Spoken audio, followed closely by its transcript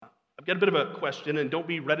Get a bit of a question, and don't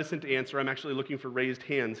be reticent to answer. I'm actually looking for raised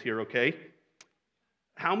hands here, okay?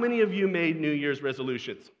 How many of you made New Year's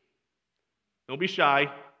resolutions? Don't be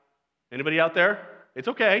shy. Anybody out there? It's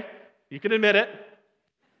okay. You can admit it.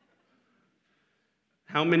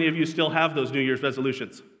 How many of you still have those New Year's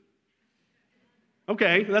resolutions?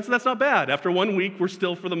 Okay, that's not bad. After 1 week, we're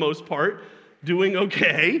still, for the most part, doing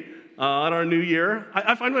okay on our new year.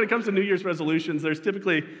 I find when it comes to New Year's resolutions, there's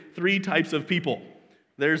typically 3 types of people.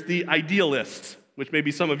 There's the idealists, which may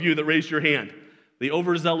be some of you that raised your hand. The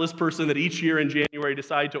overzealous person that each year in January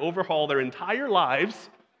decide to overhaul their entire lives,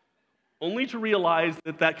 only to realize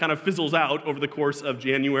that kind of fizzles out over the course of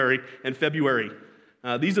January and February.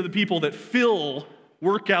 These are the people that fill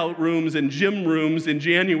workout rooms and gym rooms in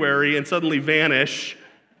January and suddenly vanish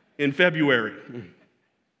in February.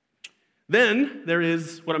 Then there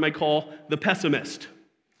is what I might call the pessimist,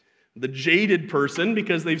 the jaded person,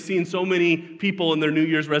 because they've seen so many people in their New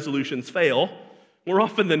Year's resolutions fail. More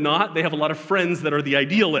often than not, they have a lot of friends that are the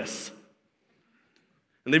idealists.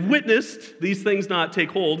 And they've witnessed these things not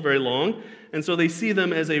take hold very long, and so they see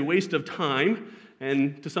them as a waste of time,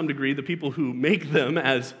 and to some degree, the people who make them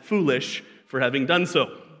as foolish for having done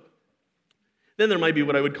so. Then there might be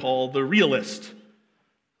what I would call the realist,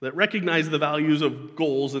 that recognize the values of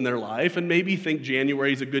goals in their life and maybe think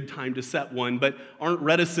January is a good time to set one, but aren't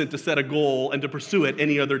reticent to set a goal and to pursue it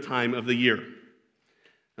any other time of the year.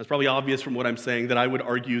 It's probably obvious from what I'm saying that I would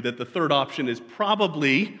argue that the third option is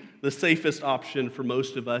probably the safest option for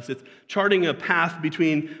most of us. It's charting a path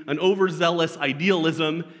between an overzealous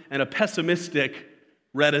idealism and a pessimistic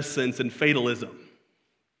reticence and fatalism.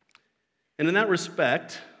 And in that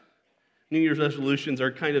respect, New Year's resolutions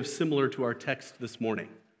are kind of similar to our text this morning.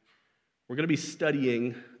 We're going to be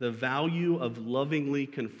studying the value of lovingly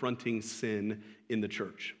confronting sin in the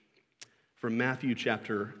church from Matthew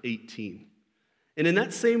chapter 18. And in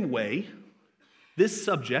that same way, this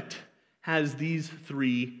subject has these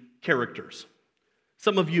 3 characters.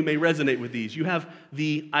 Some of you may resonate with these. You have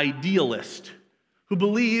the idealist who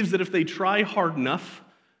believes that if they try hard enough,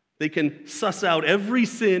 they can suss out every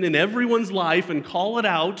sin in everyone's life and call it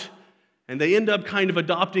out, and they end up kind of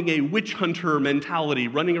adopting a witch hunter mentality,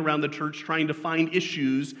 running around the church trying to find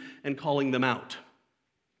issues and calling them out.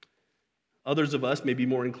 Others of us may be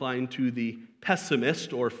more inclined to the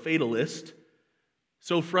pessimist or fatalist,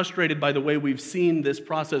 so frustrated by the way we've seen this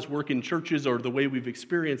process work in churches or the way we've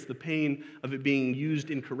experienced the pain of it being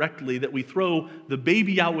used incorrectly that we throw the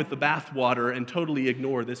baby out with the bathwater and totally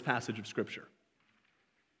ignore this passage of Scripture.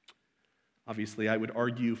 Obviously, I would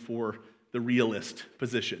argue for the realist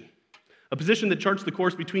position, a position that charts the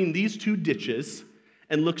course between these 2 ditches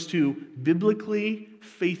and looks to biblically,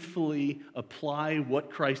 faithfully apply what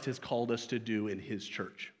Christ has called us to do in His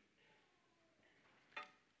church.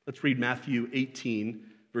 Let's read Matthew 18,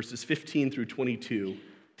 verses 15 through 22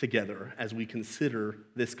 together as we consider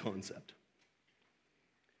this concept.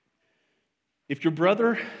 If your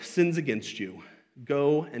brother sins against you,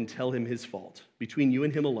 go and tell him his fault, between you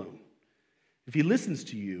and him alone. If he listens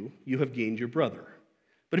to you, you have gained your brother.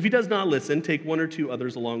 But if he does not listen, take 1 or 2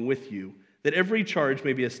 others along with you, that every charge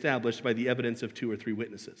may be established by the evidence of 2 or 3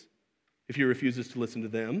 witnesses. If he refuses to listen to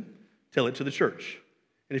them, tell it to the church.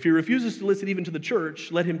 And if he refuses to listen even to the church,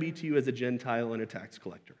 let him be to you as a Gentile and a tax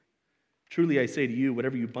collector. Truly I say to you,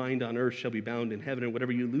 whatever you bind on earth shall be bound in heaven, and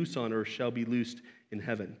whatever you loose on earth shall be loosed in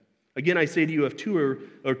heaven. Again, I say to you, if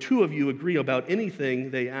 2 of you agree about anything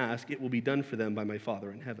they ask, it will be done for them by my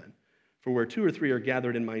Father in heaven. For where 2 or 3 are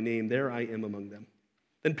gathered in my name, there I am among them.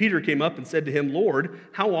 Then Peter came up and said to him, Lord,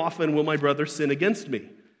 how often will my brother sin against me,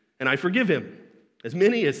 and I forgive him? As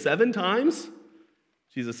many as 7 times?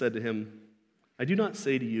 Jesus said to him, I do not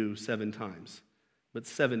say to you 7 times, but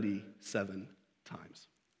 77 times.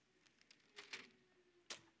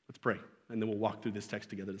 Let's pray, and then we'll walk through this text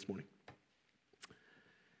together this morning.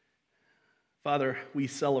 Father, we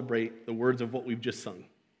celebrate the words of what we've just sung.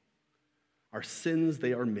 Our sins,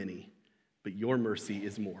 they are many, but your mercy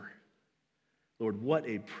is more. Lord, what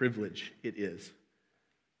a privilege it is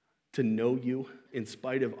to know you in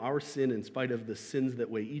spite of our sin, in spite of the sins that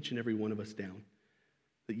weigh each and every one of us down.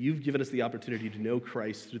 That you've given us the opportunity to know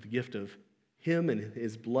Christ through the gift of him and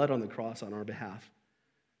his blood on the cross on our behalf.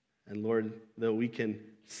 And Lord, though we can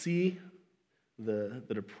see the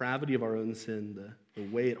depravity of our own sin, the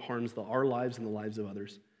way it harms our lives and the lives of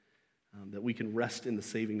others, that we can rest in the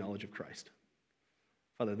saving knowledge of Christ.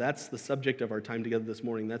 Father, that's the subject of our time together this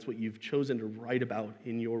morning. That's what you've chosen to write about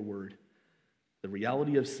in your word, the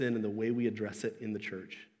reality of sin and the way we address it in the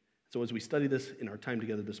church. So as we study this in our time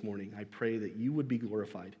together this morning, I pray that you would be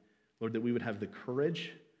glorified. Lord, that we would have the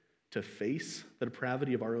courage to face the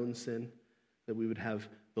depravity of our own sin, that we would have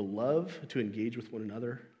the love to engage with one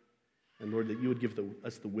another, and Lord, that you would give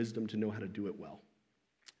us the wisdom to know how to do it well.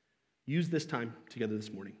 Use this time together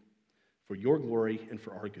this morning for your glory and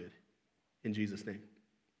for our good. In Jesus' name,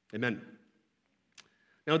 amen.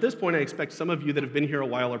 Now, at this point, I expect some of you that have been here a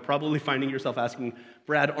while are probably finding yourself asking,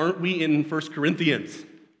 Brad, aren't we in 1 Corinthians?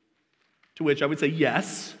 To which I would say,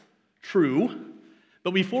 yes, true.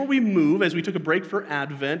 But before we move, as we took a break for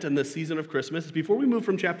Advent and the season of Christmas, before we move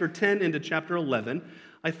from chapter 10 into chapter 11,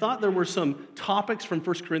 I thought there were some topics from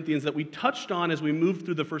 1 Corinthians that we touched on as we moved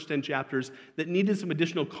through the first 10 chapters that needed some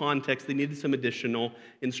additional context, they needed some additional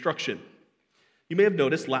instruction. You may have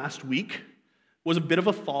noticed last week was a bit of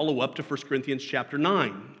a follow-up to 1 Corinthians chapter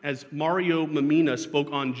 9, as Mario Mamina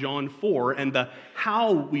spoke on John 4 and the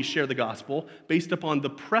how we share the gospel based upon the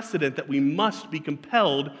precedent that we must be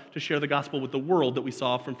compelled to share the gospel with the world that we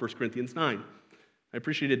saw from 1 Corinthians 9. I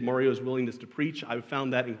appreciated Mario's willingness to preach. I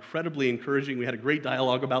found that incredibly encouraging. We had a great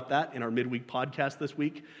dialogue about that in our midweek podcast this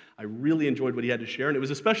week. I really enjoyed what he had to share, and it was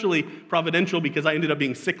especially providential because I ended up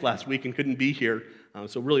being sick last week and couldn't be here,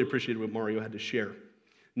 so really appreciated what Mario had to share.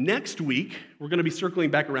 Next week, we're going to be circling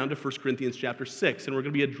back around to 1 Corinthians chapter 6, and we're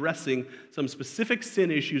going to be addressing some specific sin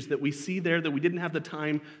issues that we see there that we didn't have the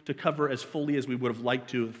time to cover as fully as we would have liked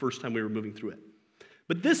to the first time we were moving through it.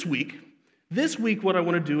 But this week, what I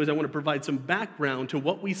want to do is I want to provide some background to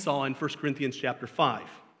what we saw in 1 Corinthians chapter 5.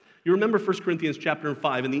 You remember 1 Corinthians chapter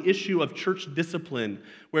 5 and the issue of church discipline,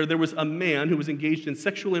 where there was a man who was engaged in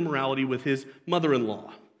sexual immorality with his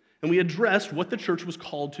mother-in-law. And we addressed what the church was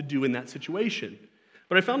called to do in that situation.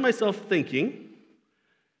 But I found myself thinking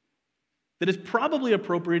that it's probably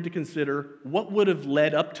appropriate to consider what would have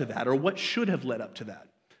led up to that, or what should have led up to that.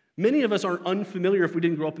 Many of us are unfamiliar, if we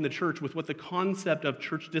didn't grow up in the church, with what the concept of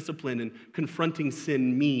church discipline and confronting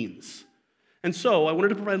sin means. And so I wanted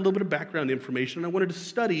to provide a little bit of background information, and I wanted to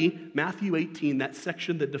study Matthew 18, that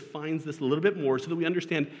section that defines this a little bit more, so that we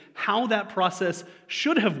understand how that process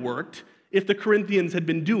should have worked if the Corinthians had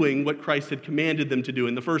been doing what Christ had commanded them to do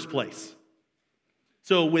in the first place.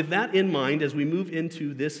 So with that in mind, as we move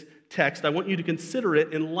into this text, I want you to consider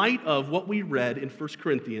it in light of what we read in 1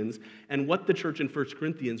 Corinthians and what the church in 1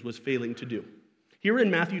 Corinthians was failing to do. Here in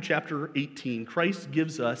Matthew chapter 18, Christ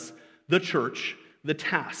gives us, the church, the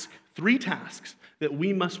task, 3 tasks that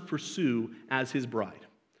we must pursue as his bride.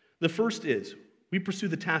 The first is, we pursue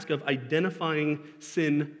the task of identifying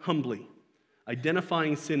sin humbly.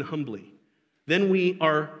 Identifying sin humbly. Then we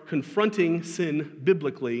are confronting sin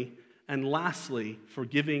biblically. And lastly,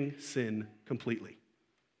 forgiving sin completely.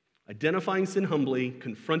 Identifying sin humbly,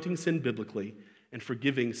 confronting sin biblically, and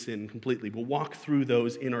forgiving sin completely. We'll walk through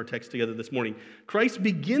those in our text together this morning. Christ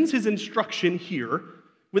begins his instruction here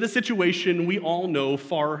with a situation we all know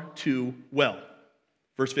far too well.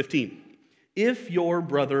 Verse 15, if your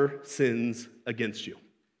brother sins against you.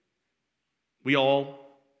 We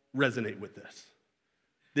all resonate with this.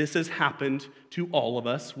 This has happened to all of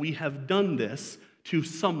us. We have done this to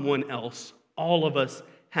someone else. All of us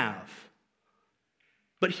have.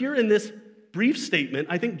 But here in this brief statement,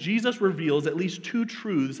 I think Jesus reveals at least 2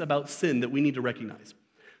 truths about sin that we need to recognize.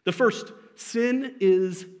 The first, sin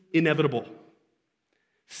is inevitable.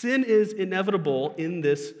 Sin is inevitable in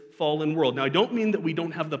this fallen world. Now, I don't mean that we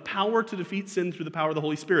don't have the power to defeat sin through the power of the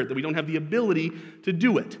Holy Spirit, that we don't have the ability to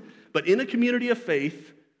do it. But in a community of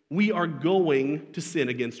faith, we are going to sin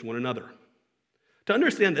against one another. To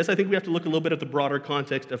understand this, I think we have to look a little bit at the broader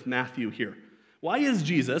context of Matthew here. Why is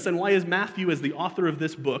Jesus, and why is Matthew, as the author of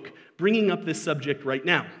this book, bringing up this subject right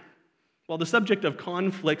now? While the subject of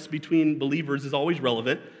conflicts between believers is always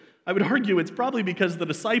relevant, I would argue it's probably because the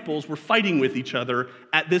disciples were fighting with each other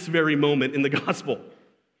at this very moment in the gospel.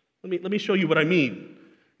 Let me show you what I mean.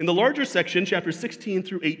 In the larger section, chapters 16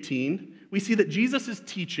 through 18, we see that Jesus is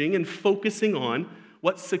teaching and focusing on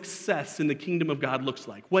what success in the kingdom of God looks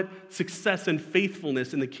like, what success and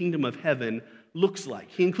faithfulness in the kingdom of heaven looks like.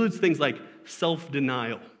 He includes things like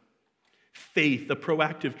self-denial, faith, a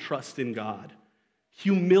proactive trust in God,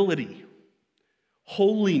 humility,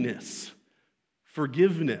 holiness,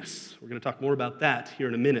 forgiveness. We're going to talk more about that here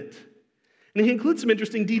in a minute. And he includes some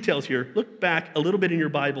interesting details here. Look back a little bit in your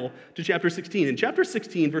Bible to chapter 16. In chapter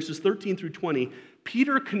 16, verses 13 through 20,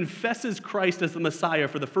 Peter confesses Christ as the Messiah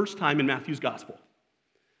for the first time in Matthew's gospel.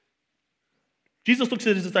 Jesus looks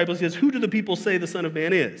at his disciples and says, who do the people say the Son of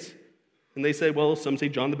Man is? And they say, well, some say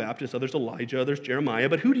John the Baptist, others Elijah, others Jeremiah.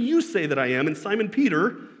 But who do you say that I am? And Simon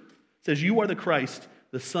Peter says, you are the Christ,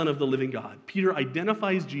 the Son of the living God. Peter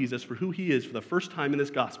identifies Jesus for who he is for the first time in this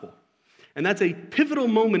gospel. And that's a pivotal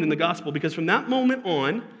moment in the gospel because from that moment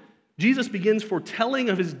on, Jesus begins foretelling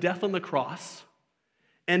of his death on the cross,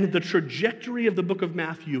 and the trajectory of the book of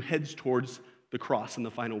Matthew heads towards the cross in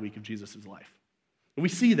the final week of Jesus' life. And we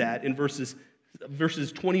see that in verses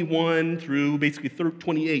 21 through basically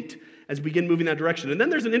 28 as we begin moving that direction. And then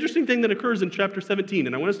there's an interesting thing that occurs in chapter 17,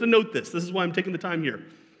 and I want us to note this. This is why I'm taking the time here.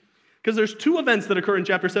 Because there's two events that occur in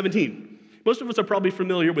chapter 17. Most of us are probably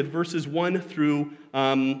familiar with verses 1 through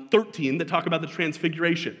 13 that talk about the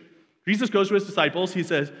transfiguration. Jesus goes to his disciples. He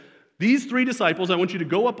says, these three disciples, I want you to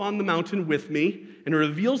go up on the mountain with me, and he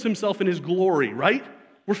reveals himself in his glory, right?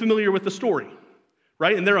 We're familiar with the story,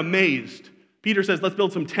 right? And they're amazed. Peter says, let's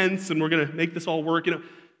build some tents, and we're going to make this all work. But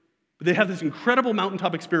they have this incredible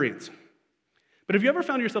mountaintop experience. But have you ever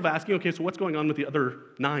found yourself asking, okay, so what's going on with the other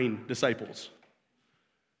 9 disciples?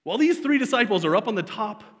 While these 3 disciples are up on the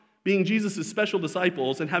top, being Jesus' special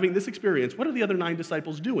disciples and having this experience, what are the other 9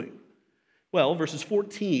 disciples doing? Well, verses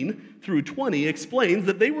 14 through 20 explains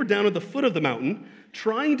that they were down at the foot of the mountain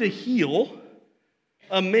trying to heal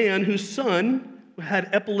a man whose son had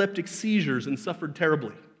epileptic seizures and suffered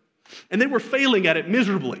terribly. And they were failing at it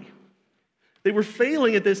miserably. They were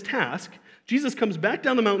failing at this task. Jesus comes back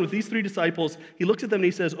down the mountain with these 3 disciples. He looks at them and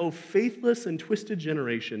he says, "Oh, faithless and twisted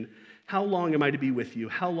generation, how long am I to be with you?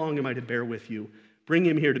 How long am I to bear with you? Bring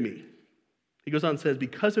him here to me." He goes on and says,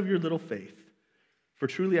 "Because of your little faith, for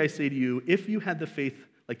truly I say to you, if you had the faith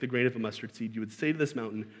like the grain of a mustard seed, you would say to this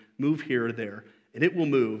mountain, move here or there, and it will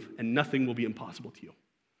move, and nothing will be impossible to you."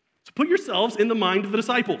 So put yourselves in the mind of the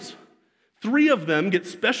disciples. 3 of them get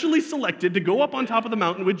specially selected to go up on top of the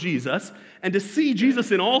mountain with Jesus and to see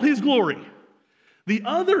Jesus in all his glory. The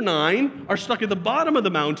other 9 are stuck at the bottom of the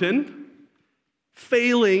mountain,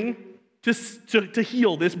 failing to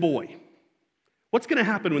heal this boy. What's going to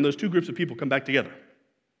happen when those 2 groups of people come back together?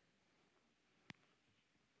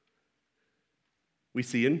 We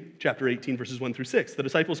see in chapter 18, verses 1 through 6, the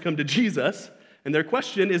disciples come to Jesus, and their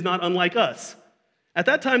question is not unlike us. At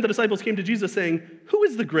that time, the disciples came to Jesus saying, "Who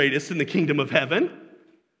is the greatest in the kingdom of heaven?"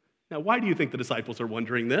 Now, why do you think the disciples are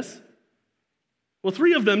wondering this? Well,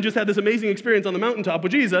 3 of them just had this amazing experience on the mountaintop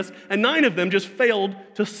with Jesus, and 9 of them just failed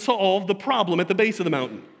to solve the problem at the base of the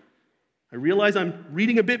mountain. I realize I'm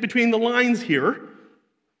reading a bit between the lines here,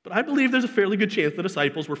 but I believe there's a fairly good chance the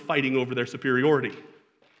disciples were fighting over their superiority.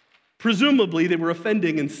 Presumably, they were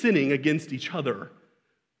offending and sinning against each other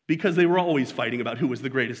because they were always fighting about who was the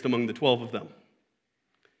greatest among the 12 of them.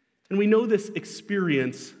 And we know this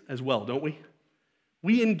experience as well, don't we?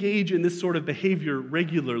 We engage in this sort of behavior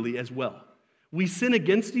regularly as well. We sin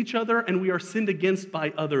against each other, and we are sinned against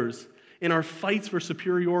by others in our fights for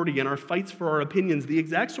superiority and our fights for our opinions, the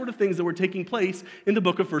exact sort of things that were taking place in the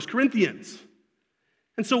book of 1 Corinthians.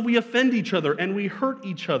 And so we offend each other and we hurt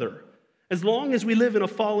each other. As long as we live in a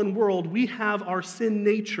fallen world, we have our sin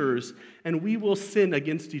natures, and we will sin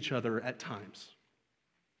against each other at times.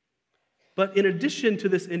 But in addition to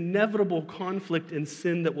this inevitable conflict and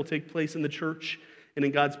sin that will take place in the church and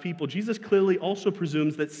in God's people, Jesus clearly also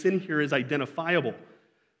presumes that sin here is identifiable.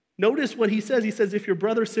 Notice what he says. He says, if your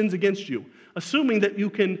brother sins against you, assuming that you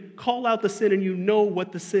can call out the sin and you know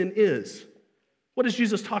what the sin is. What is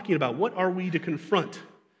Jesus talking about? What are we to confront?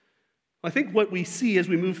 I think what we see as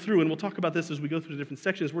we move through, and we'll talk about this as we go through the different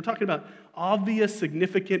sections, we're talking about obvious,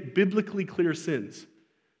 significant, biblically clear sins.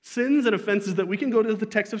 Sins and offenses that we can go to the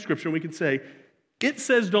text of Scripture and we can say, it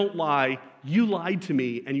says don't lie, you lied to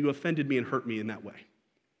me, and you offended me and hurt me in that way.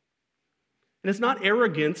 And it's not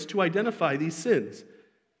arrogance to identify these sins.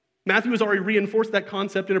 Matthew has already reinforced that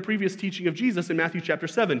concept in a previous teaching of Jesus in Matthew chapter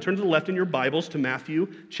 7. Turn to the left in your Bibles to Matthew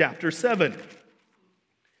chapter 7.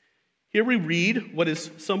 Here we read what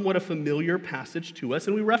is somewhat a familiar passage to us,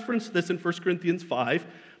 and we reference this in 1 Corinthians 5,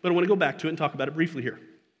 but I want to go back to it and talk about it briefly here.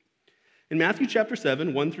 In Matthew chapter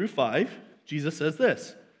 7, 1 through 5, Jesus says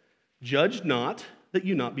this, "Judge not, that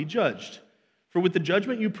you not be judged. For with the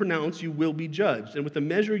judgment you pronounce, you will be judged, and with the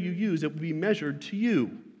measure you use, it will be measured to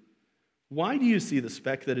you. Why do you see the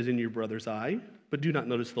speck that is in your brother's eye, but do not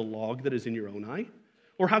notice the log that is in your own eye?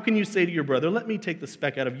 Or how can you say to your brother, let me take the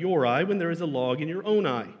speck out of your eye when there is a log in your own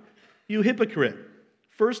eye? You hypocrite,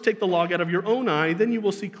 first take the log out of your own eye, then you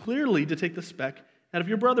will see clearly to take the speck out of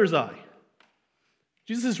your brother's eye."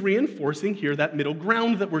 Jesus is reinforcing here that middle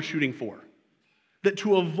ground that we're shooting for. That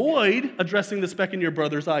to avoid addressing the speck in your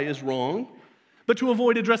brother's eye is wrong, but to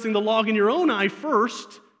avoid addressing the log in your own eye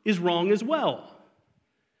first is wrong as well.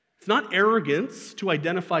 It's not arrogance to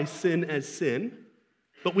identify sin as sin,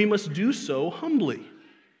 but we must do so humbly.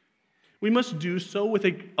 We must do so with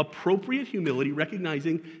an appropriate humility,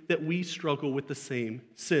 recognizing that we struggle with the same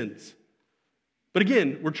sins. But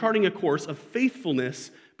again, we're charting a course of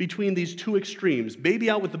faithfulness between these two extremes.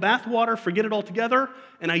 Baby out with the bathwater, forget it altogether,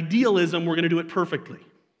 and idealism, we're going to do it perfectly.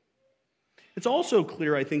 It's also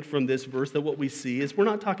clear, I think, from this verse that what we see is we're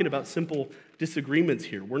not talking about simple disagreements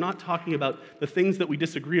here. We're not talking about the things that we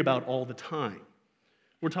disagree about all the time.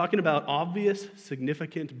 We're talking about obvious,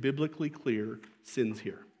 significant, biblically clear sins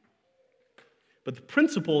here. But the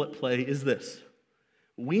principle at play is this: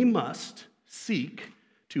 we must seek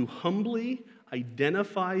to humbly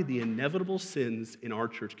identify the inevitable sins in our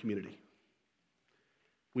church community.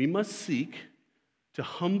 We must seek to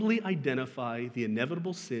humbly identify the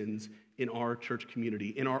inevitable sins in our church community,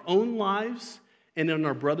 in our own lives and in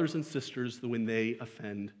our brothers and sisters when they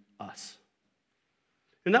offend us.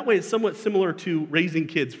 In that way, it's somewhat similar to raising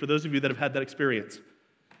kids, for those of you that have had that experience.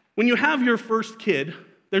 When you have your first kid,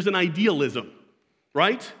 there's an idealism,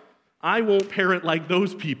 right? I won't parent like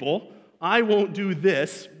those people. I won't do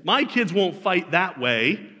this. My kids won't fight that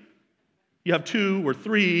way. You have 2 or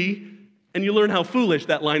 3, and you learn how foolish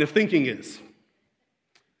that line of thinking is.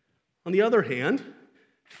 On the other hand,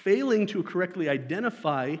 failing to correctly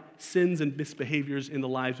identify sins and misbehaviors in the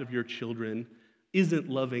lives of your children isn't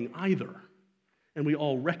loving either. And we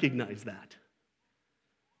all recognize that.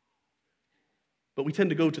 But we tend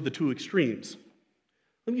to go to the 2 extremes.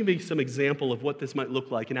 Let me give you some example of what this might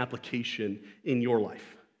look like in application in your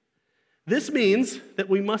life. This means that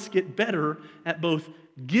we must get better at both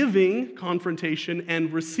giving confrontation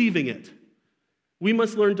and receiving it. We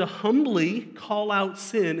must learn to humbly call out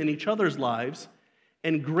sin in each other's lives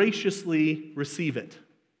and graciously receive it.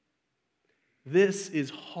 This is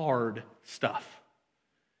hard stuff.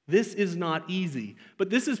 This is not easy. But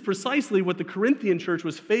this is precisely what the Corinthian church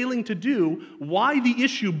was failing to do, why the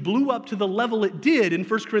issue blew up to the level it did in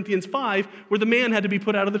 1 Corinthians 5, where the man had to be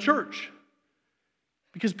put out of the church.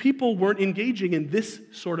 Because people weren't engaging in this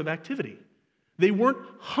sort of activity. They weren't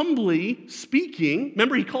humbly speaking.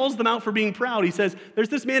 Remember, he calls them out for being proud. He says, there's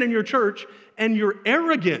this man in your church, and you're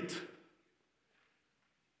arrogant.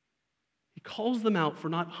 He calls them out for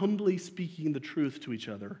not humbly speaking the truth to each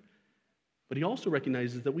other. But he also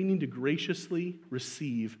recognizes that we need to graciously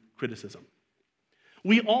receive criticism.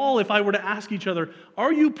 We all, if I were to ask each other,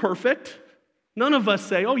 are you perfect? None of us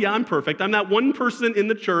say, oh yeah, I'm perfect. I'm that one person in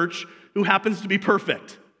the church who happens to be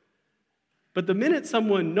perfect. But the minute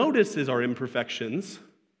someone notices our imperfections,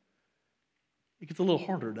 it gets a little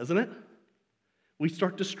harder, doesn't it? We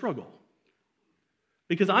start to struggle.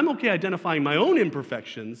 Because I'm okay identifying my own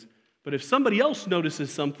imperfections, but if somebody else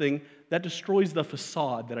notices something, that destroys the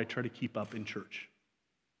facade that I try to keep up in church.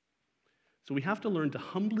 So we have to learn to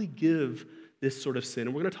humbly give this sort of sin,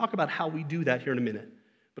 and we're going to talk about how we do that here in a minute.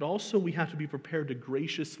 But also we have to be prepared to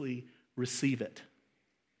graciously receive it,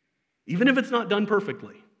 even if it's not done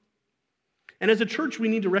perfectly. And as a church, we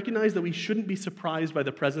need to recognize that we shouldn't be surprised by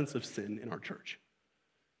the presence of sin in our church.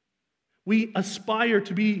 We aspire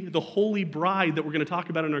to be the holy bride that we're going to talk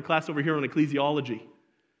about in our class over here on ecclesiology.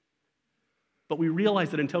 But we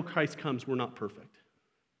realize that until Christ comes, we're not perfect.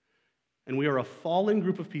 And we are a fallen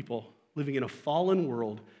group of people living in a fallen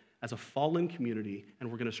world as a fallen community, and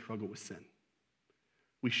we're going to struggle with sin.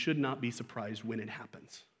 We should not be surprised when it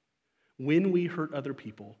happens, when we hurt other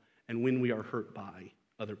people, and when we are hurt by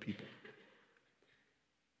other people.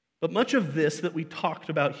 But much of this that we talked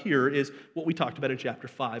about here is what we talked about in chapter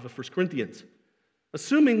 5 of 1 Corinthians.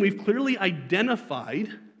 Assuming we've clearly identified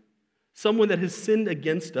someone that has sinned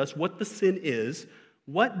against us, what the sin is,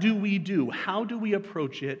 what do we do? How do we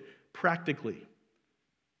approach it practically?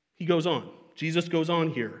 He goes on. Jesus goes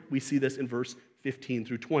on here. We see this in verse 15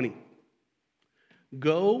 through 20.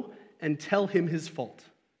 Go and tell him his fault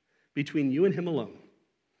between you and him alone.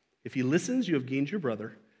 If he listens, you have gained your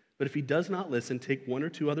brother. But if he does not listen, take 1 or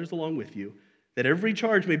 2 others along with you, that every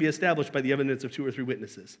charge may be established by the evidence of 2 or 3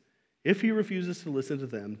 witnesses. If he refuses to listen to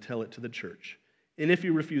them, tell it to the church. And if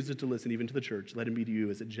he refuses to listen even to the church, let him be to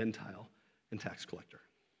you as a Gentile and tax collector.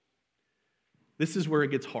 This is where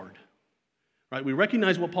it gets hard. Right? We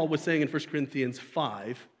recognize what Paul was saying in 1 Corinthians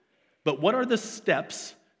 5, but what are the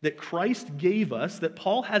steps that Christ gave us, that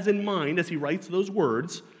Paul has in mind as he writes those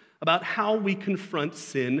words about how we confront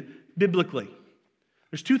sin biblically?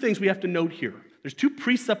 There's 2 things we have to note here. There's 2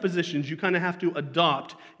 presuppositions you kind of have to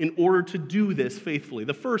adopt in order to do this faithfully.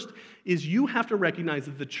 The first is you have to recognize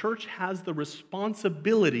that the church has the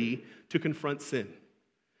responsibility to confront sin.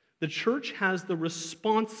 The church has the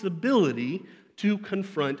responsibility to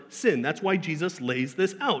confront sin. That's why Jesus lays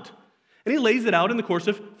this out. And he lays it out in the course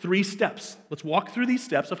of 3 steps. Let's walk through these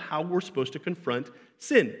steps of how we're supposed to confront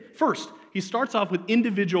sin. First, he starts off with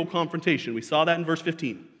individual confrontation. We saw that in verse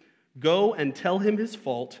 15. Go and tell him his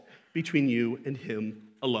fault between you and him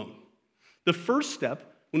alone. The first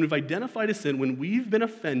step, when we've identified a sin, when we've been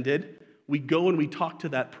offended, we go and we talk to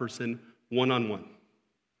that person one-on-one.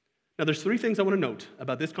 Now, there's three things I want to note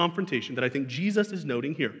about this confrontation that I think Jesus is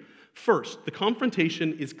noting here. First, the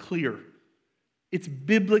confrontation is clear. It's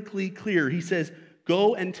biblically clear. He says,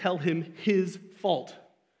 go and tell him his fault.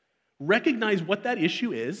 Recognize what that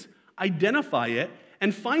issue is, identify it,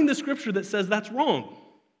 and find the scripture that says that's wrong.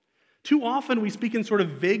 Too often we speak in sort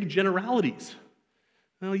of vague generalities.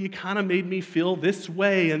 Well, you kind of made me feel this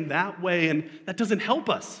way, and that doesn't help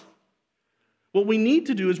us. What we need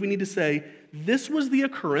to do is we need to say, this was the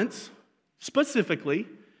occurrence, specifically,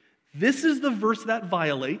 this is the verse that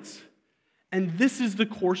violates, and this is the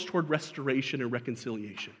course toward restoration and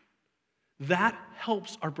reconciliation. That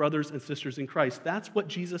helps our brothers and sisters in Christ. That's what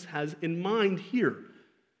Jesus has in mind here.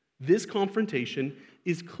 This confrontation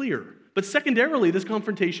is clear. But secondarily, this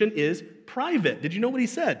confrontation is private. Did you know what he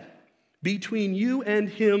said? Between you and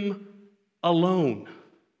him alone.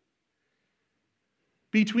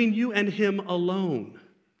 Between you and him alone.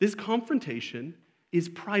 This confrontation is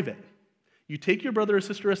private. You take your brother or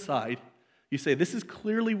sister aside. You say, this is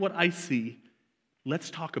clearly what I see. Let's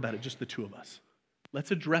talk about it, just the two of us. Let's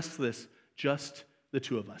address this, just the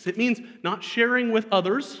two of us. It means not sharing with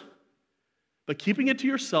others, but keeping it to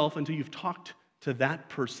yourself until you've talked to that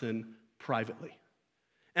person privately.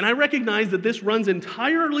 And I recognize that this runs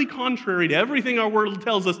entirely contrary to everything our world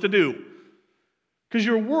tells us to do. Because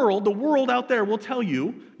the world out there will tell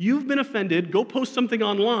you, you've been offended, go post something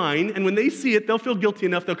online, and when they see it, they'll feel guilty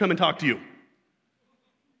enough, they'll come and talk to you.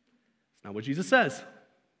 It's not what Jesus says.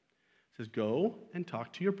 He says, go and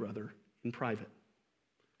talk to your brother in private.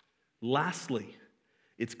 Lastly,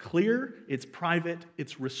 it's clear, it's private,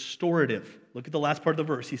 it's restorative. Look at the last part of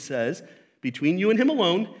the verse. He says, between you and him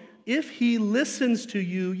alone, if he listens to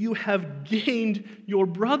you, you have gained your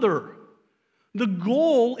brother. The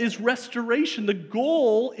goal is restoration. The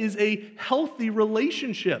goal is a healthy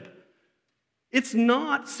relationship. It's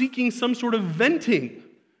not seeking some sort of venting.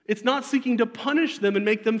 It's not seeking to punish them and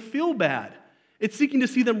make them feel bad. It's seeking to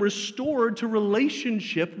see them restored to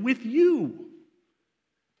relationship with you.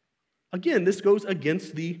 Again, this goes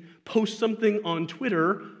against the post something on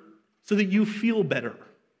Twitter so that you feel better.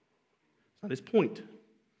 That's not his point.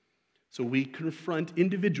 So we confront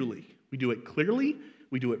individually. We do it clearly,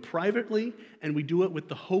 we do it privately, and we do it with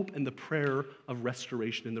the hope and the prayer of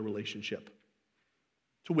restoration in the relationship.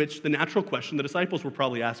 To which the natural question the disciples were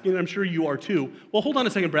probably asking, and I'm sure you are too, well, hold on a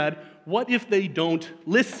second, Brad. What if they don't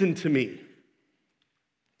listen to me?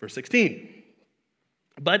 Verse 16.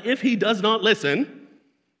 But if he does not listen,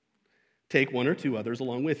 take one or two others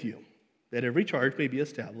along with you, that every charge may be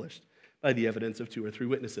established by the evidence of 2 or 3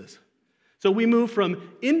 witnesses. So we move from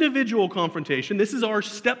individual confrontation, this is our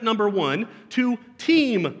step number 1, to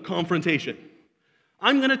team confrontation.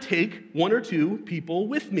 I'm going to take 1 or 2 people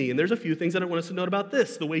with me, and there's a few things that I want us to note about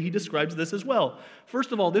this, the way he describes this as well.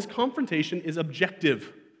 First of all, this confrontation is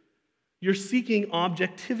objective. You're seeking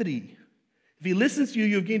objectivity. If he listens to you,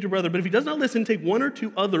 you've gained your brother, but if he does not listen, take 1 or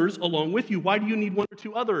 2 others along with you. Why do you need 1 or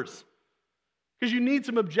 2 others? Because you need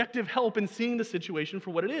some objective help in seeing the situation for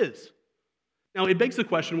what it is. Now, it begs the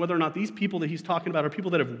question whether or not these people that he's talking about are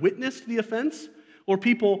people that have witnessed the offense or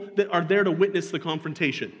people that are there to witness the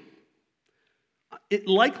confrontation. It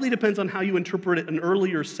likely depends on how you interpret it, an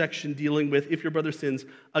earlier section dealing with if your brother sins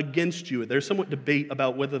against you. There's somewhat debate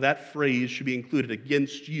about whether that phrase should be included,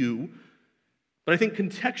 against you. But I think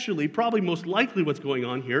contextually, probably most likely what's going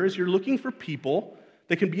on here is you're looking for people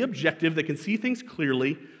that can be objective, that can see things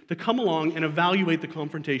clearly, to come along and evaluate the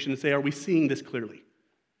confrontation and say, are we seeing this clearly?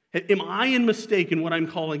 Am I in mistake in what I'm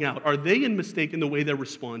calling out? Are they in mistake in the way they're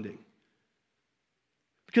responding?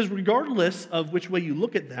 Because regardless of which way you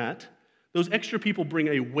look at that, those extra people bring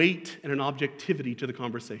a weight and an objectivity to the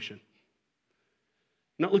conversation.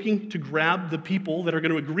 You're not looking to grab the people that are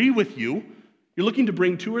going to agree with you. You're looking to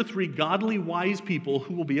bring 2 or 3 godly, wise people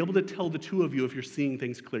who will be able to tell the two of you if you're seeing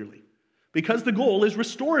things clearly. Because the goal is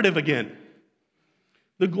restorative again.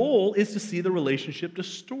 The goal is to see the relationship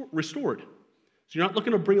restored. So you're not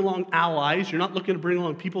looking to bring along allies. You're not looking to bring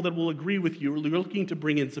along people that will agree with you. You're looking to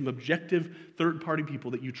bring in some objective third-party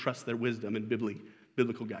people that you trust their wisdom and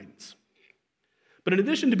biblical guidance. But in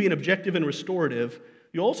addition to being objective and restorative,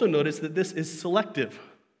 you also notice that this is selective.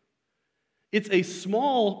 It's a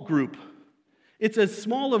small group. It's as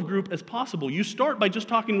small of a group as possible. You start by just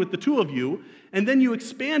talking with the 2 of you, and then you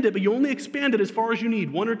expand it, but you only expand it as far as you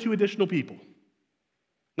need, 1 or 2 additional people.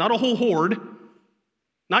 Not a whole horde,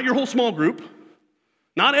 not your whole small group,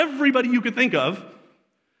 not everybody you could think of.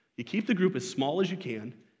 You keep the group as small as you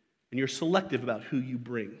can, and you're selective about who you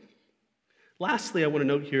bring. Lastly, I want to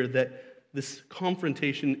note here that this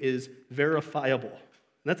confrontation is verifiable.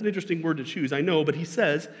 And that's an interesting word to choose, I know, but he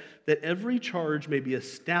says that every charge may be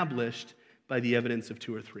established by the evidence of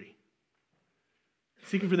 2 or 3.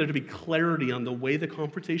 seeking for there to be clarity on the way the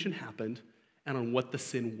confrontation happened and on what the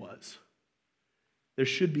sin was. There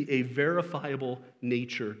should be a verifiable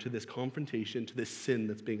nature to this confrontation, to this sin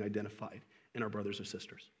that's being identified in our brothers or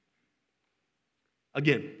sisters.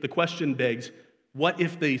 Again, the question begs, what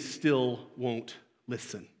if they still won't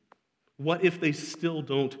listen? What if they still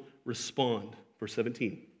don't respond? Verse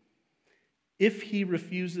 17. If he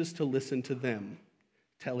refuses to listen to them,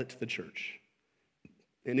 tell it to the church.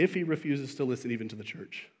 And if he refuses to listen even to the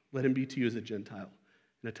church, let him be to you as a Gentile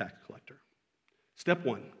and a tax collector. Step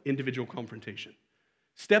 1, individual confrontation.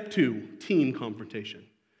 Step 2, team confrontation.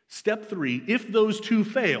 Step 3, if those two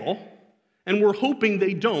fail, and we're hoping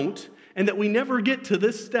they don't, and that we never get to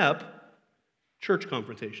this step, church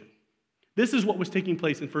confrontation. This is what was taking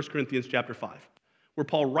place in 1 Corinthians chapter 5, where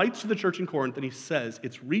Paul writes to the church in Corinth and he says,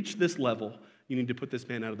 it's reached this level, you need to put this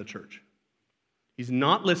man out of the church. He's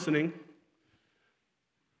not listening.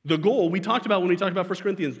 The goal, we talked about when we talked about 1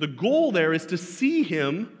 Corinthians, the goal there is to see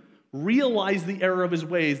him realize the error of his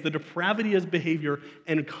ways, the depravity of his behavior,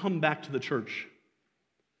 and come back to the church.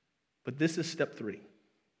 But this is step 3.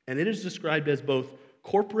 And it is described as both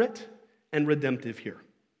corporate and redemptive here.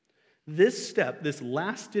 This step, this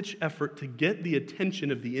last-ditch effort to get the attention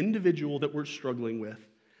of the individual that we're struggling with,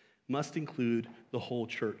 must include the whole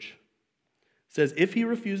church. It says, if he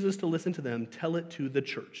refuses to listen to them, tell it to the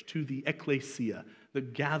church, to the ecclesia, the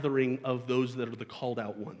gathering of those that are the called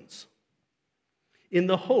out ones, in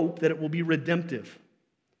the hope that it will be redemptive,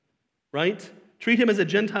 right? Treat him as a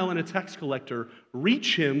Gentile and a tax collector.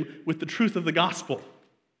 Reach him with the truth of the gospel.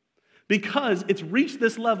 Because it's reached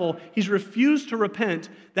this level, he's refused to repent.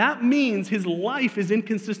 That means his life is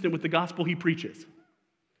inconsistent with the gospel he preaches.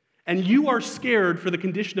 And you are scared for the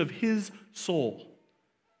condition of his soul.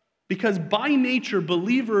 Because by nature,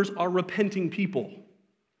 believers are repenting people.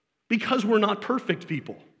 Because we're not perfect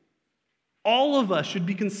people. All of us should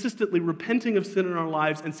be consistently repenting of sin in our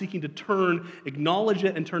lives and seeking to turn, acknowledge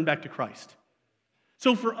it, and turn back to Christ.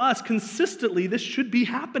 So for us, consistently, this should be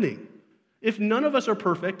happening. If none of us are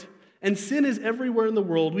perfect, and sin is everywhere in the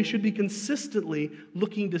world, we should be consistently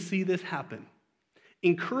looking to see this happen.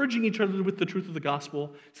 Encouraging each other with the truth of the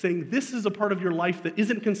gospel, saying this is a part of your life that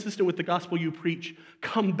isn't consistent with the gospel you preach.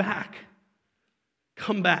 Come back.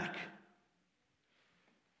 Come back.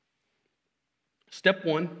 Step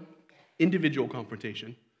 1, individual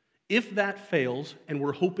confrontation. If that fails, and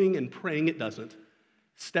we're hoping and praying it doesn't,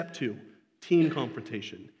 step 2, team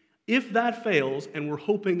confrontation. If that fails, and we're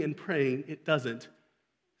hoping and praying it doesn't,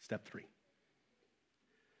 step 3.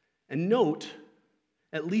 And note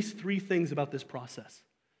at least 3 things about this process.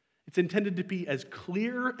 It's intended to be as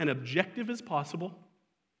clear and objective as possible.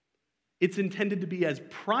 It's intended to be as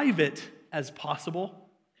private as possible.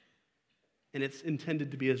 And it's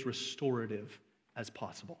intended to be as restorative as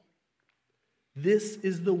possible. This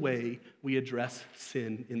is the way we address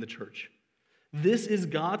sin in the church. This is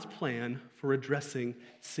God's plan for addressing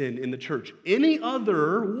sin in the church. Any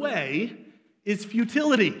other way is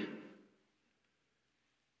futility.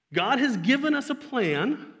 God has given us a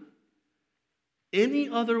plan. Any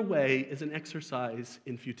other way is an exercise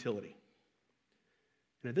in futility.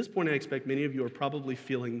 And at this point, I expect many of you are probably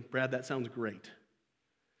feeling, Brad, that sounds great.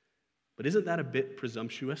 But isn't that a bit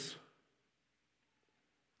presumptuous?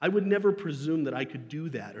 I would never presume that I could do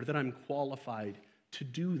that or that I'm qualified to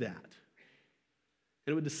do that.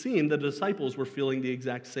 And it would seem the disciples were feeling the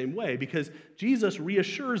exact same way because Jesus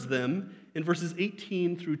reassures them in verses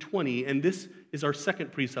 18 through 20, and this is our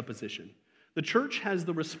second presupposition. The church has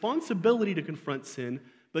the responsibility to confront sin,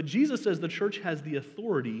 but Jesus says the church has the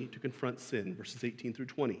authority to confront sin, verses 18 through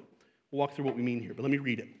 20. We'll walk through what we mean here, but let me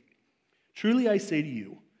read it. Truly I say to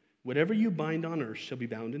you, whatever you bind on earth shall be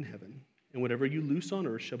bound in heaven, and whatever you loose on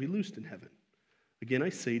earth shall be loosed in heaven. Again I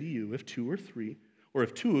say to you, if two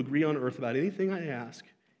agree on earth about anything I ask,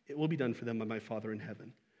 it will be done for them by my Father in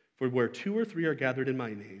heaven. For where 2 or 3 are gathered in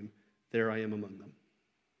my name, there I am among them.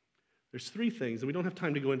 There's 3 things, and we don't have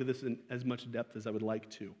time to go into this in as much depth as I would like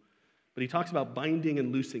to. But he talks about binding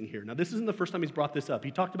and loosing here. Now, this isn't the first time he's brought this up.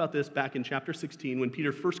 He talked about this back in chapter 16 when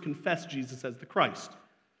Peter first confessed Jesus as the Christ.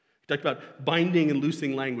 He talked about binding and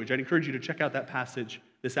loosing language. I'd encourage you to check out that passage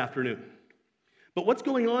this afternoon. But what's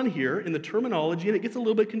going on here in the terminology, and it gets a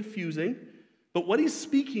little bit confusing, but what he's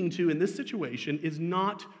speaking to in this situation is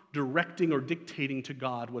not directing or dictating to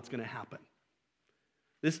God what's going to happen.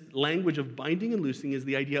 This language of binding and loosing is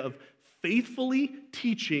the idea of faithfully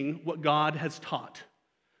teaching what God has taught,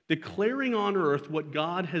 declaring on earth what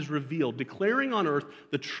God has revealed, declaring on earth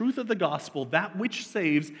the truth of the gospel, that which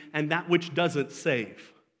saves and that which doesn't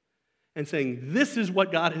save, and saying, this is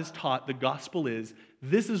what God has taught the gospel is,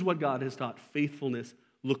 this is what God has taught faithfulness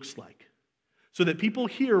looks like. so that people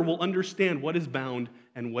here will understand what is bound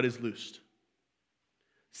and what is loosed.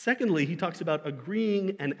 Secondly, he talks about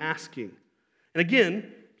agreeing and asking. And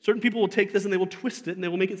again, certain people will take this and they will twist it and they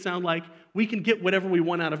will make it sound like we can get whatever we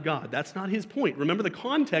want out of God. That's not his point. Remember, the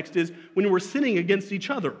context is when we're sinning against each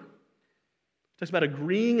other. He talks about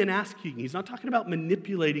agreeing and asking. He's not talking about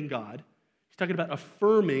manipulating God. He's talking about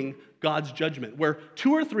affirming God's judgment, where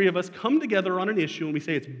two or three of us come together on an issue and we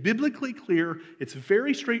say it's biblically clear, it's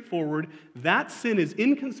very straightforward, that sin is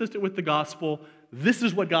inconsistent with the gospel, this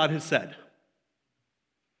is what God has said.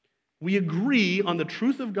 We agree on the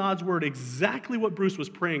truth of God's word, exactly what Bruce was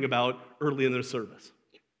praying about early in the service.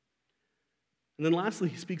 And then lastly,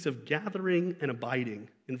 he speaks of gathering and abiding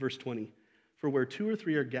in verse 20. For where two or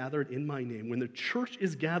three are gathered in my name, when the church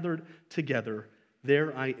is gathered together,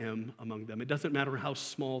 there I am among them. It doesn't matter how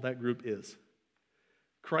small that group is.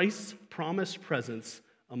 Christ's promised presence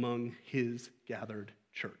among his gathered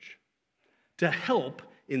church to help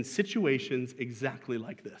in situations exactly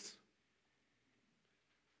like this.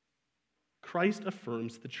 Christ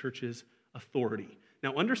affirms the church's authority.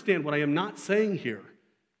 Now understand, what I am not saying here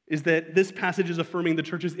is that this passage is affirming the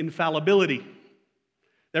church's infallibility.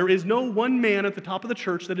 There is no one man at the top of the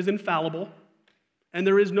church that is infallible, and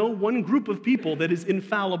there is no one group of people that is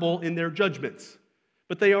infallible in their judgments.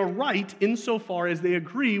 But they are right insofar as they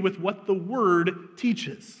agree with what the Word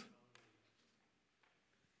teaches.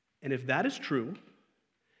 And if that is true,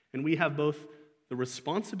 and we have both the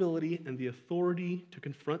responsibility and the authority to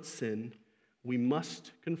confront sin, we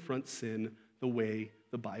must confront sin the way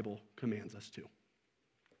the Bible commands us to.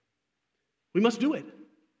 We must do it.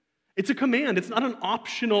 It's a command. It's not an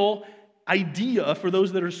optional idea for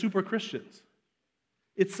those that are super Christians.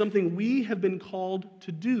 It's something we have been called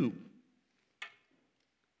to do.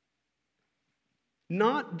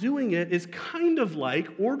 Not doing it is kind of like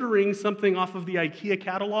ordering something off of the IKEA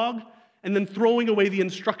catalog and then throwing away the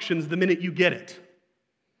instructions the minute you get it.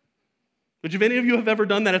 Which, if any of you have ever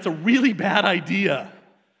done that, it's a really bad idea.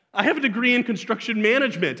 I have a degree in construction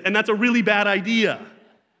management, and that's a really bad idea.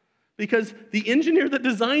 Because the engineer that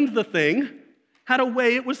designed the thing had a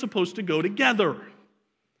way it was supposed to go together.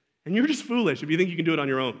 And you're just foolish if you think you can do it on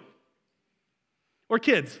your own. Or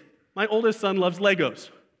kids. My oldest son loves Legos.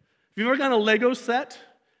 Have you ever gotten a Lego set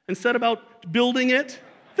and set about building it?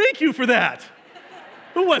 Thank you for that.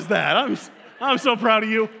 Who was that? I'm so proud of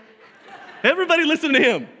you. Everybody listen to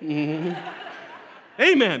him.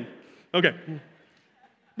 Amen. Okay.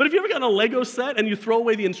 But have you ever gotten a Lego set and you throw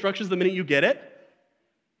away the instructions the minute you get it?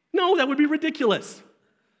 No, that would be ridiculous.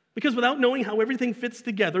 Because without knowing how everything fits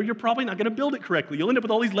together, you're probably not going to build it correctly. You'll end up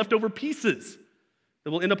with all these leftover pieces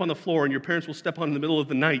that will end up on the floor and your parents will step on in the middle of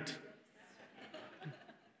the night.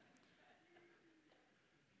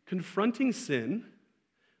 Confronting sin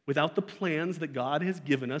without the plans that God has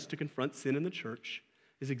given us to confront sin in the church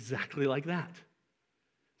is exactly like that.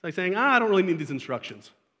 It's like saying, I don't really need these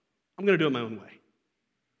instructions. I'm going to do it my own way.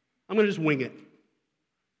 I'm going to just wing it.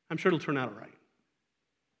 I'm sure it'll turn out all right.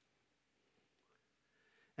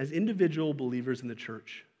 As individual believers in the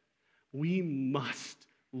church, we must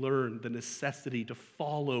learn the necessity to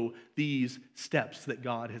follow these steps that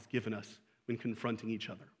God has given us when confronting each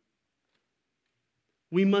other.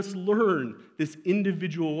 We must learn this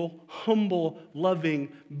individual, humble,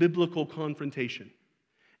 loving, biblical confrontation.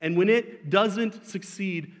 And when it doesn't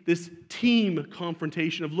succeed, this team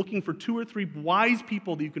confrontation of looking for two or three wise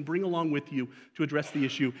people that you can bring along with you to address the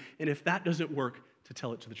issue. And if that doesn't work, to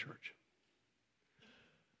tell it to the church.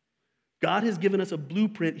 God has given us a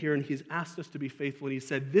blueprint here, and he's asked us to be faithful. And he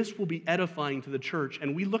said, this will be edifying to the church.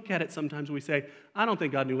 And we look at it sometimes and we say, I don't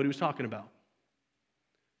think God knew what he was talking about.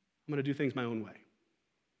 I'm going to do things my own way.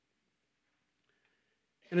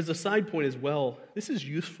 And as a side point as well, this is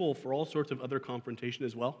useful for all sorts of other confrontation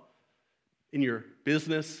as well. In your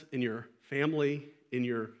business, in your family, in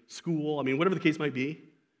your school, whatever the case might be.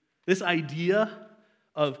 This idea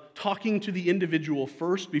of talking to the individual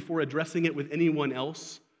first before addressing it with anyone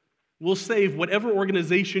else will save whatever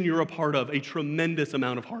organization you're a part of a tremendous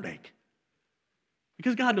amount of heartache.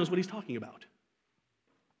 Because God knows what he's talking about.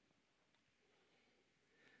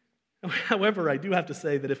 However, I do have to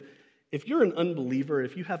say that if you're an unbeliever,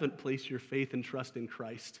 if you haven't placed your faith and trust in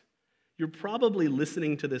Christ, you're probably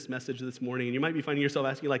listening to this message this morning, and you might be finding yourself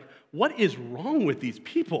asking, what is wrong with these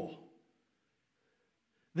people?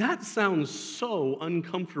 That sounds so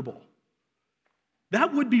uncomfortable.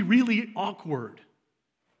 That would be really awkward.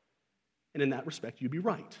 And in that respect, you'd be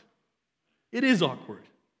right. It is awkward.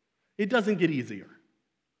 It doesn't get easier.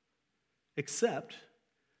 Except,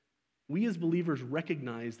 we as believers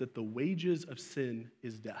recognize that the wages of sin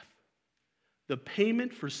is death. The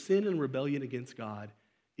payment for sin and rebellion against God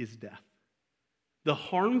is death. The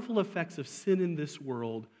harmful effects of sin in this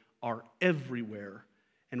world are everywhere,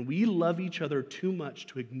 and we love each other too much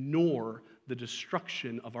to ignore the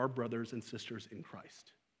destruction of our brothers and sisters in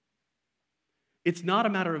Christ. It's not a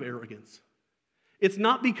matter of arrogance. It's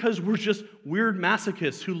not because we're just weird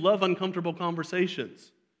masochists who love uncomfortable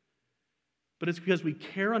conversations. But it's because we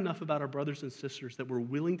care enough about our brothers and sisters that we're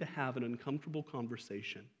willing to have an uncomfortable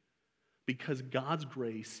conversation because God's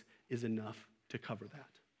grace is enough to cover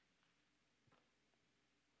that.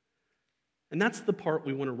 And that's the part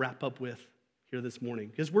we want to wrap up with here this morning,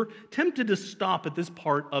 because we're tempted to stop at this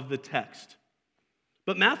part of the text.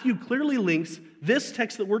 But Matthew clearly links this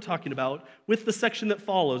text that we're talking about with the section that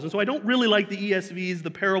follows. And so I don't really like the ESV's,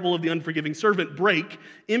 the parable of the unforgiving servant break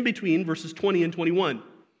in between verses 20 and 21.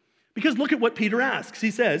 Because look at what Peter asks.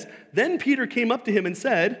 He says, "Then Peter came up to him and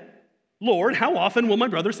said, 'Lord, how often will my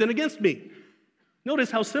brother sin against me?'" Notice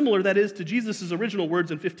how similar that is to Jesus' original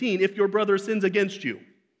words in 15, "If your brother sins against you."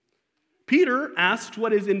 Peter asks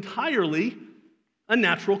what is entirely a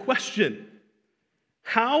natural question.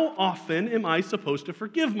 How often am I supposed to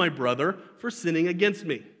forgive my brother for sinning against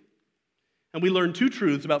me? And we learn two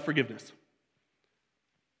truths about forgiveness.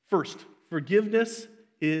 First, forgiveness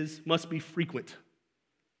must be frequent.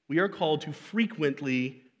 We are called to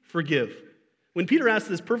frequently forgive. When Peter asks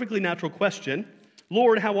this perfectly natural question,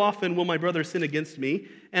 "Lord, how often will my brother sin against me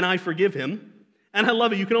and I forgive him?" And I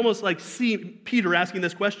love it. You can almost see Peter asking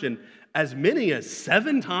this question, as many as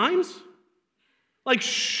 7 times?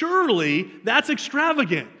 Surely that's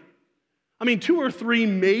extravagant. 2 or 3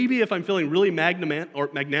 maybe if I'm feeling really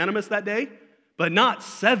magnanimous that day, but not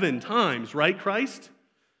 7 times, right, Christ?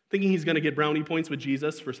 Thinking he's going to get brownie points with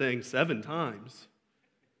Jesus for saying 7 times,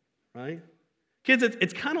 right? Kids,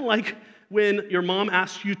 it's kind of like when your mom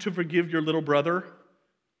asks you to forgive your little brother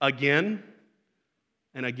again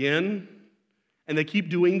and again, and they keep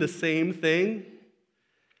doing the same thing, and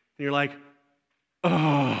you're like,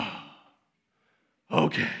 oh,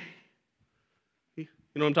 okay. You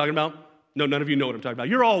know what I'm talking about? No, none of you know what I'm talking about.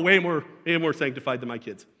 You're all way more sanctified than my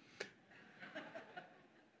kids.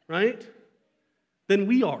 Right? Than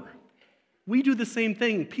we are. We do the same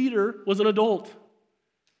thing. Peter was an adult.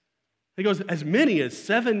 He goes, as many as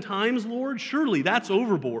 7 times, Lord? Surely that's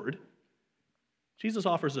overboard. Jesus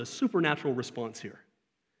offers a supernatural response here.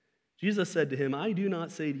 Jesus said to him, I do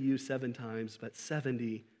not say to you 7 times, but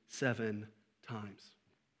 77 times.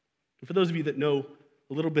 And for those of you that know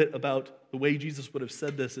a little bit about the way Jesus would have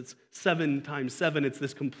said this, it's 7 times 7. It's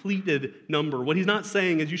this completed number. What he's not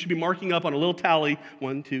saying is you should be marking up on a little tally,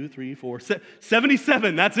 1, 2, 3, 4,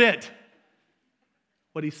 77, that's it.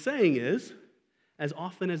 What he's saying is, as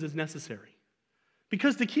often as is necessary.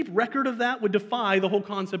 Because to keep record of that would defy the whole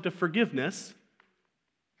concept of forgiveness.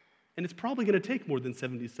 And it's probably going to take more than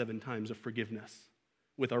 77 times of forgiveness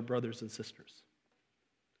with our brothers and sisters.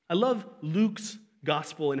 I love Luke's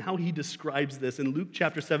gospel and how he describes this in Luke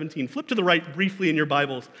chapter 17. Flip to the right briefly in your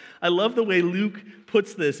Bibles. I love the way Luke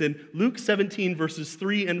puts this. In Luke 17, verses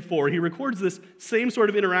 3 and 4, he records this same sort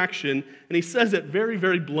of interaction, and he says it very,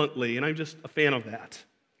 very bluntly, and I'm just a fan of that.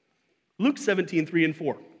 Luke 17, 3 and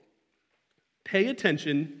 4. Pay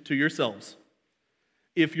attention to yourselves.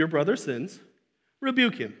 If your brother sins,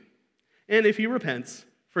 rebuke him. And if he repents,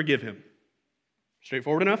 forgive him.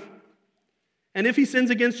 Straightforward enough? And if he sins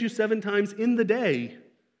against you 7 times in the day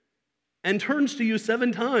and turns to you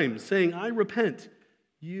 7 times, saying, I repent,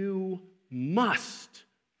 you must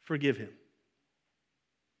forgive him.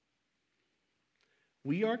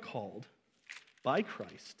 We are called by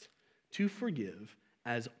Christ to forgive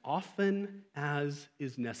as often as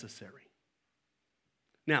is necessary.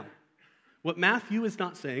 Now, what Matthew is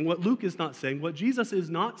not saying, what Luke is not saying, what Jesus is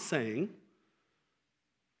not saying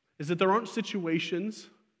is that there aren't situations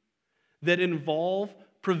that involve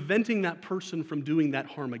preventing that person from doing that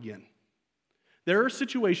harm again. There are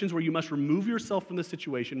situations where you must remove yourself from the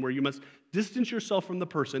situation, where you must distance yourself from the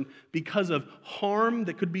person because of harm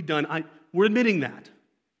that could be done. We're admitting that.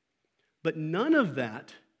 But none of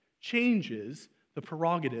that changes the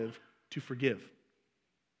prerogative to forgive.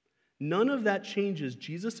 None of that changes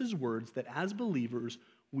Jesus' words that as believers,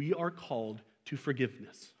 we are called to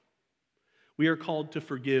forgiveness. We are called to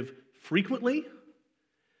forgive frequently.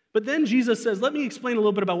 But then Jesus says, let me explain a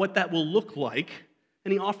little bit about what that will look like.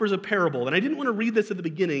 And he offers a parable. And I didn't want to read this at the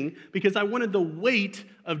beginning because I wanted the weight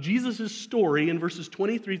of Jesus' story in verses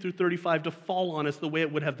 23 through 35 to fall on us the way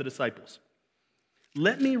it would have the disciples.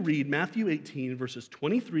 Let me read Matthew 18, verses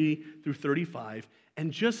 23 through 35,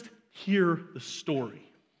 and just hear the story.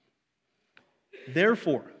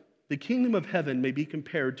 Therefore, the kingdom of heaven may be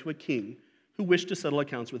compared to a king who wished to settle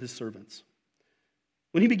accounts with his servants.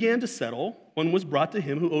 When he began to settle, one was brought to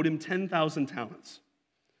him who owed him 10,000 talents.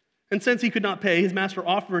 And since he could not pay, his master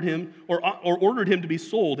offered him or ordered him to be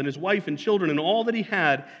sold, and his wife and children and all that he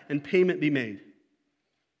had, and payment be made.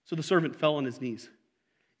 So the servant fell on his knees,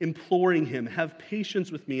 imploring him, "Have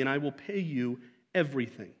patience with me, and I will pay you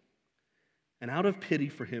everything." And out of pity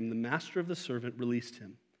for him, the master of the servant released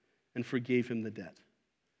him and forgave him the debt.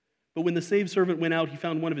 But when the saved servant went out, he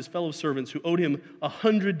found one of his fellow servants who owed him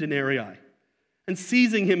 100 denarii. And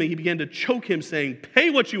seizing him, he began to choke him, saying, "Pay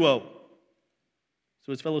what you owe."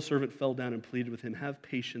 So his fellow servant fell down and pleaded with him, "Have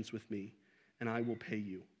patience with me, and I will pay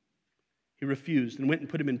you." He refused and went and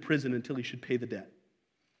put him in prison until he should pay the debt.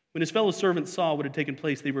 When his fellow servants saw what had taken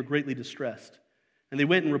place, they were greatly distressed, and they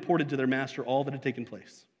went and reported to their master all that had taken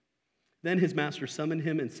place. Then his master summoned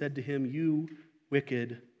him and said to him, "You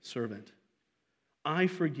wicked servant, I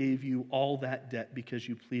forgave you all that debt because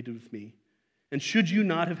you pleaded with me. And should you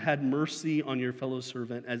not have had mercy on your fellow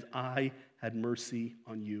servant as I had mercy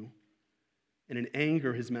on you?" And in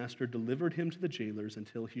anger, his master delivered him to the jailers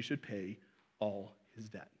until he should pay all his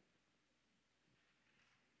debt.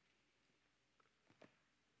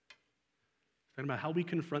 He's talking about how we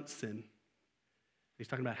confront sin. He's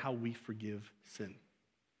talking about how we forgive sin.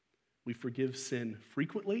 We forgive sin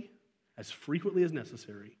frequently as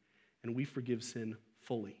necessary, and we forgive sin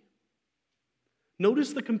fully.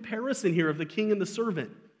 Notice the comparison here of the king and the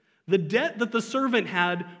servant. The debt that the servant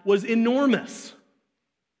had was enormous.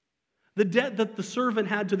 The debt that the servant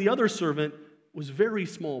had to the other servant was very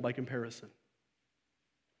small by comparison.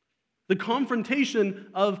 The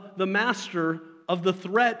confrontation of the master of the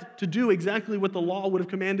threat to do exactly what the law would have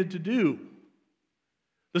commanded to do.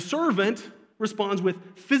 The servant responds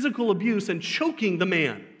with physical abuse and choking the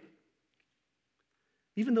man,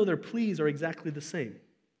 even though their pleas are exactly the same.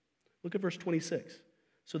 Look at verse 26.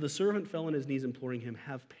 So the servant fell on his knees imploring him,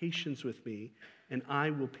 "Have patience with me, and I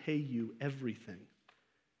will pay you everything."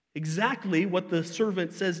 Exactly what the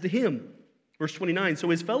servant says to him. Verse 29, so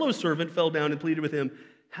his fellow servant fell down and pleaded with him,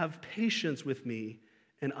 "Have patience with me,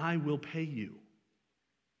 and I will pay you."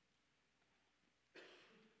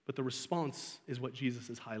 But the response is what Jesus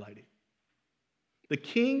is highlighting. The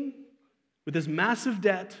king, with his massive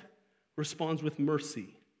debt, responds with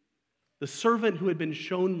mercy. The servant who had been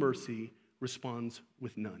shown mercy responds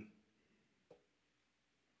with none.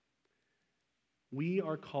 We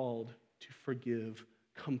are called to forgive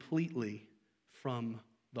completely from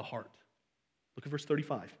the heart. Look at verse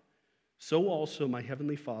 35. So also my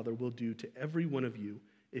heavenly Father will do to every one of you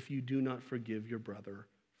if you do not forgive your brother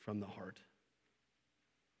from the heart.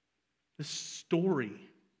 This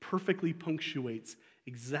story perfectly punctuates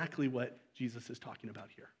exactly what Jesus is talking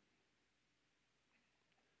about here.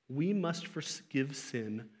 We must forgive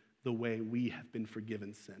sin the way we have been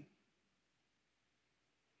forgiven sin.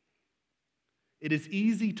 It is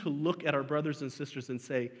easy to look at our brothers and sisters and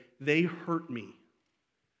say, "They hurt me."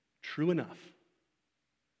 True enough.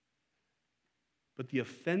 But the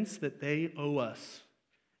offense that they owe us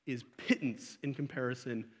is pittance in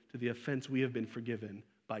comparison to the offense we have been forgiven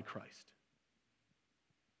by Christ.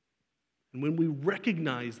 And when we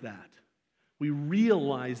recognize that, we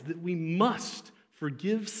realize that we must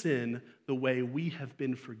forgive sin the way we have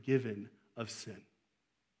been forgiven of sin.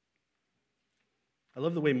 I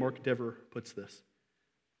love the way Mark Dever puts this.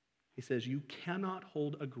 He says, "You cannot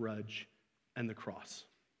hold a grudge and the cross.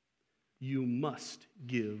 You must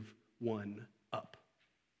give one up."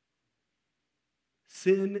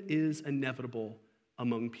 Sin is inevitable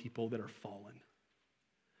among people that are fallen.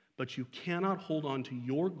 But you cannot hold on to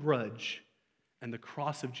your grudge and the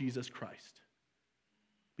cross of Jesus Christ,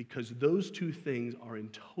 because those two things are in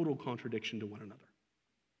total contradiction to one another.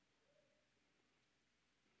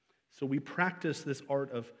 So we practice this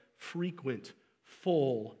art of frequent,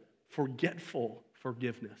 full, forgetful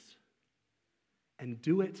forgiveness. And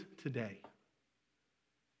do it today.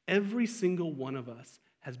 Every single one of us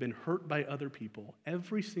has been hurt by other people.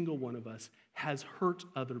 Every single one of us has hurt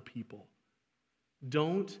other people.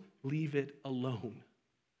 Don't leave it alone.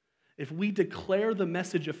 If we declare the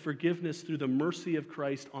message of forgiveness through the mercy of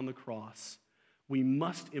Christ on the cross, we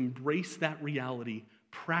must embrace that reality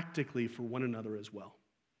practically for one another as well.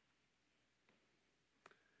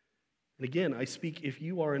 And again, I speak, if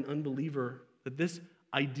you are an unbeliever, that this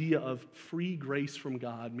idea of free grace from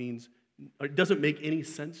God means it doesn't make any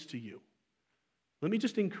sense to you. Let me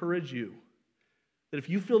just encourage you that if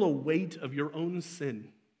you feel the weight of your own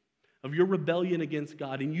sin, of your rebellion against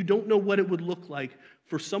God, and you don't know what it would look like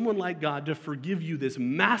for someone like God to forgive you this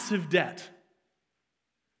massive debt,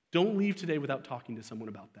 don't leave today without talking to someone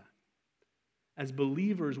about that. As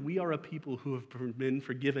believers, we are a people who have been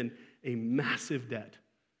forgiven a massive debt,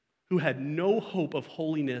 who had no hope of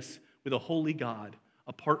holiness with a holy God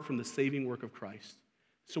apart from the saving work of Christ.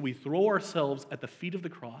 So we throw ourselves at the feet of the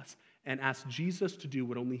cross and ask Jesus to do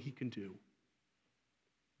what only he can do.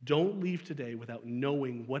 Don't leave today without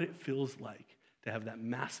knowing what it feels like to have that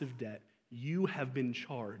massive debt you have been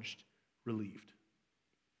charged relieved.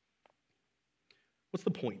 What's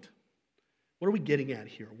the point? What are we getting at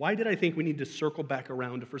here? Why did I think we need to circle back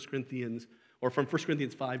around to 1 Corinthians, or from 1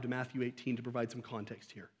 Corinthians 5 to Matthew 18 to provide some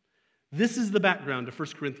context here? This is the background to 1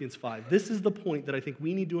 Corinthians 5. This is the point that I think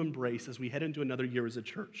we need to embrace as we head into another year as a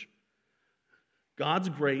church. God's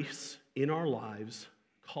grace in our lives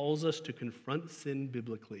calls us to confront sin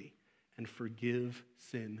biblically and forgive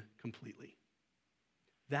sin completely.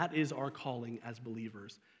 That is our calling as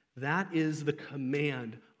believers. That is the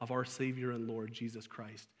command of our Savior and Lord, Jesus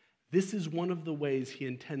Christ. This is one of the ways he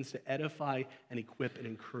intends to edify and equip and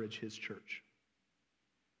encourage his church.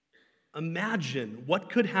 Imagine what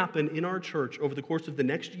could happen in our church over the course of the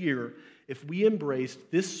next year if we embraced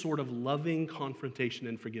this sort of loving confrontation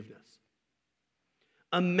and forgiveness.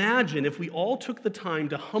 Imagine if we all took the time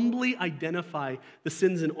to humbly identify the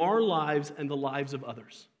sins in our lives and the lives of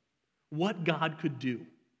others. What God could do.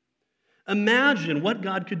 Imagine what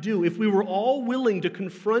God could do if we were all willing to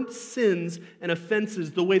confront sins and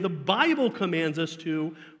offenses the way the Bible commands us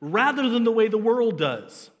to, rather than the way the world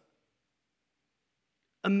does.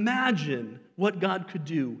 Imagine what God could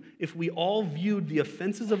do if we all viewed the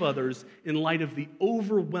offenses of others in light of the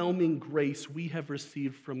overwhelming grace we have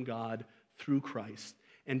received from God through Christ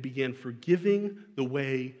and began forgiving the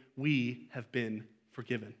way we have been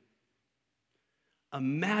forgiven.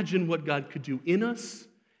 Imagine what God could do in us,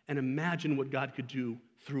 and imagine what God could do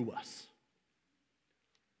through us.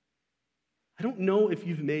 I don't know if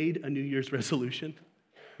you've made a New Year's resolution.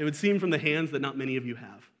 It would seem from the hands that not many of you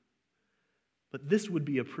have. But this would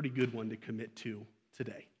be a pretty good one to commit to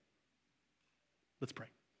today. Let's pray.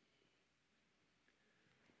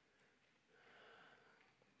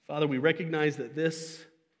 Father, we recognize that this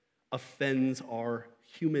offends our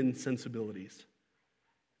human sensibilities.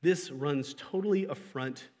 This runs totally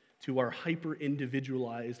affront to our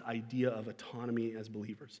hyper-individualized idea of autonomy as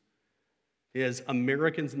believers. As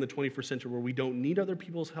Americans in the 21st century, where we don't need other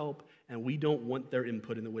people's help and we don't want their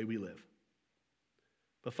input in the way we live.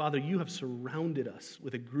 But Father, you have surrounded us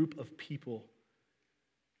with a group of people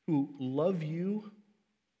who love you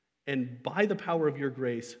and by the power of your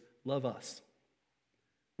grace, love us.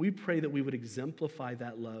 We pray that we would exemplify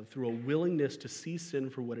that love through a willingness to see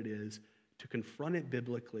sin for what it is, to confront it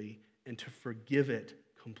biblically, and to forgive it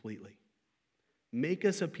completely. Make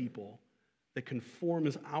us a people that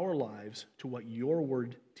conforms our lives to what your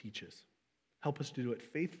word teaches. Help us to do it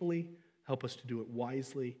faithfully. Help us to do it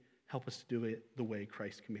wisely. Help us to do it the way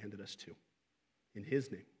Christ commanded us to. In his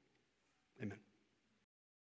name, amen.